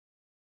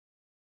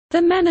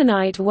The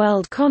Mennonite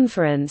World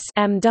Conference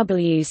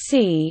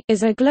 (MWC)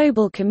 is a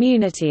global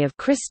community of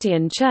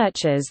Christian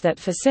churches that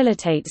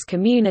facilitates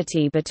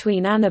community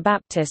between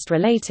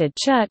Anabaptist-related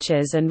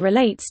churches and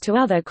relates to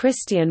other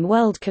Christian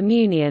world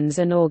communions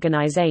and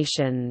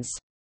organizations.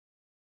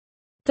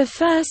 The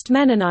first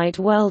Mennonite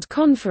World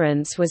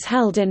Conference was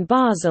held in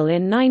Basel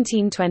in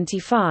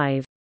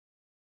 1925.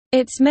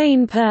 Its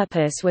main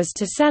purpose was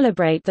to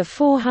celebrate the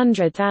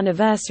 400th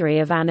anniversary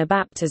of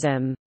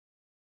Anabaptism.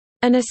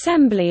 An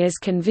assembly is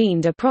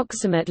convened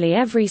approximately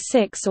every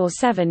 6 or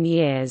 7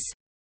 years.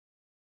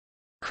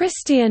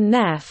 Christian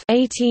Neff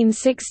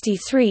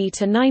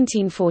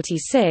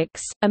 (1863–1946),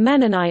 a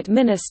Mennonite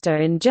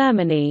minister in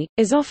Germany,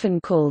 is often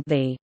called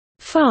the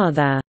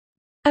 "father"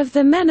 of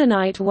the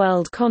Mennonite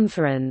World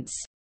Conference.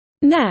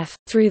 Neff,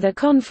 through the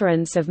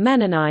Conference of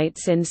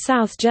Mennonites in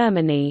South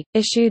Germany,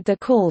 issued the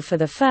call for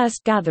the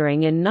first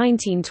gathering in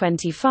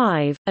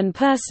 1925, and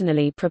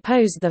personally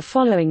proposed the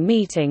following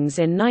meetings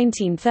in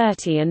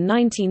 1930 and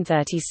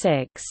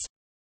 1936.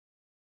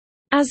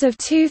 As of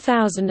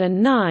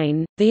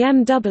 2009, the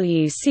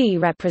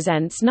MWC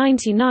represents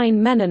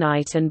 99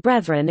 Mennonite and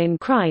Brethren in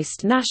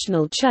Christ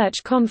national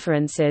church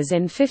conferences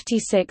in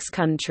 56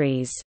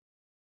 countries.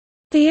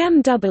 The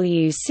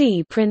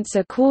MWC prints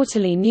a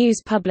quarterly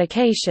news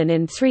publication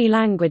in 3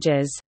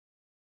 languages: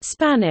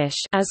 Spanish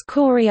as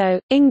Correo,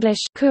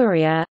 English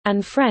Courier,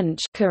 and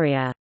French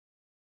Courier.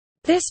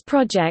 This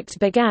project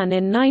began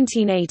in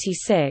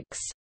 1986.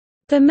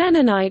 The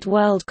Mennonite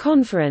World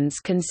Conference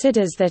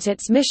considers that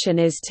its mission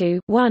is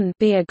to 1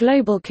 be a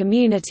global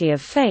community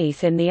of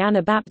faith in the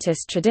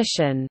Anabaptist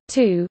tradition,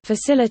 2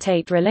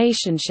 facilitate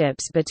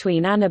relationships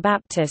between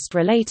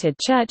Anabaptist-related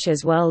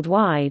churches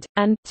worldwide,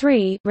 and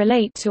 3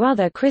 relate to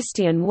other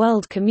Christian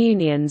world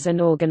communions and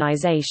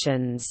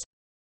organizations.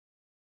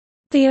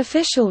 The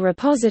official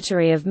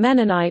repository of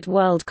Mennonite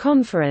World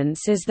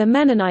Conference is the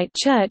Mennonite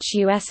Church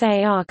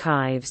USA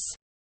Archives.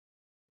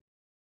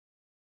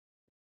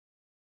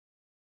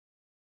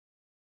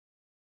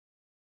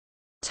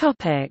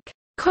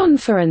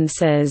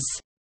 Conferences.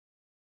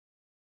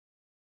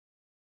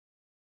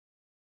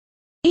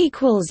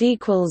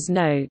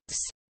 Notes